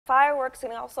Fireworks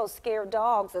can also scare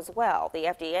dogs as well. The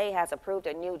FDA has approved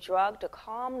a new drug to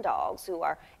calm dogs who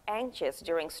are anxious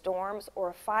during storms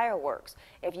or fireworks.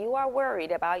 If you are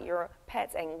worried about your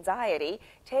pet's anxiety,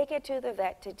 take it to the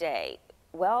vet today,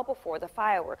 well before the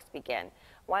fireworks begin.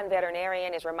 One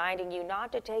veterinarian is reminding you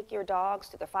not to take your dogs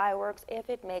to the fireworks if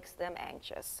it makes them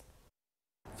anxious.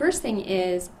 First thing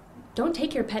is, don't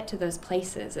take your pet to those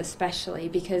places, especially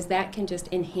because that can just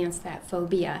enhance that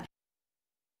phobia.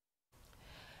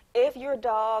 If your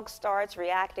dog starts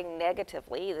reacting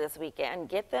negatively this weekend,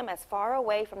 get them as far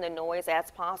away from the noise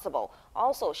as possible.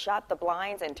 Also, shut the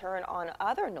blinds and turn on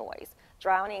other noise.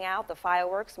 Drowning out the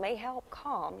fireworks may help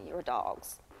calm your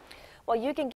dogs. Well, you can